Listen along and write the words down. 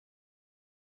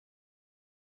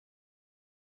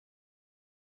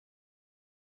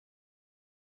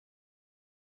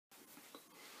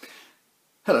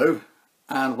Hello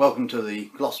and welcome to the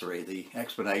glossary, the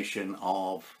explanation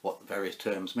of what the various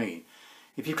terms mean.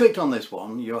 If you clicked on this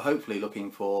one, you're hopefully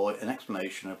looking for an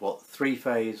explanation of what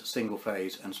three-phase,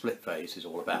 single-phase and split-phase is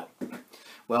all about.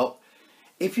 Well,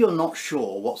 if you're not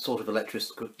sure what sort of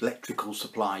electrical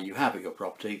supply you have at your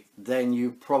property, then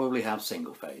you probably have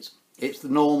single-phase. It's the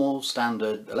normal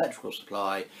standard electrical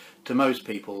supply to most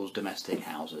people's domestic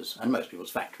houses and most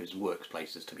people's factories and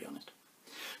workplaces, to be honest.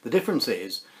 The difference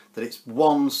is that it's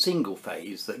one single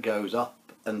phase that goes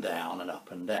up and down and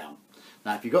up and down.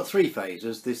 Now if you've got three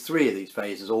phases, there's three of these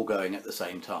phases all going at the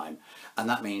same time, and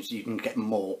that means you can get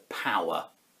more power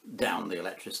down the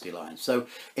electricity lines. So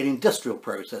in industrial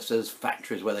processes,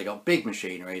 factories where they've got big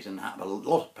machineries and have a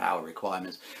lot of power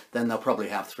requirements, then they'll probably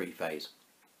have three phase.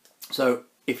 So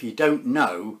if you don't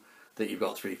know that you've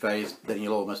got three phase, then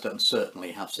you'll almost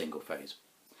certainly have single phase.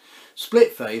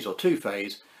 Split phase or two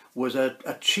phase was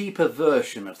a cheaper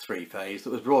version of three-phase that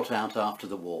was brought out after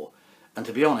the war, and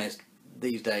to be honest,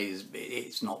 these days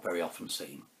it's not very often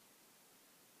seen.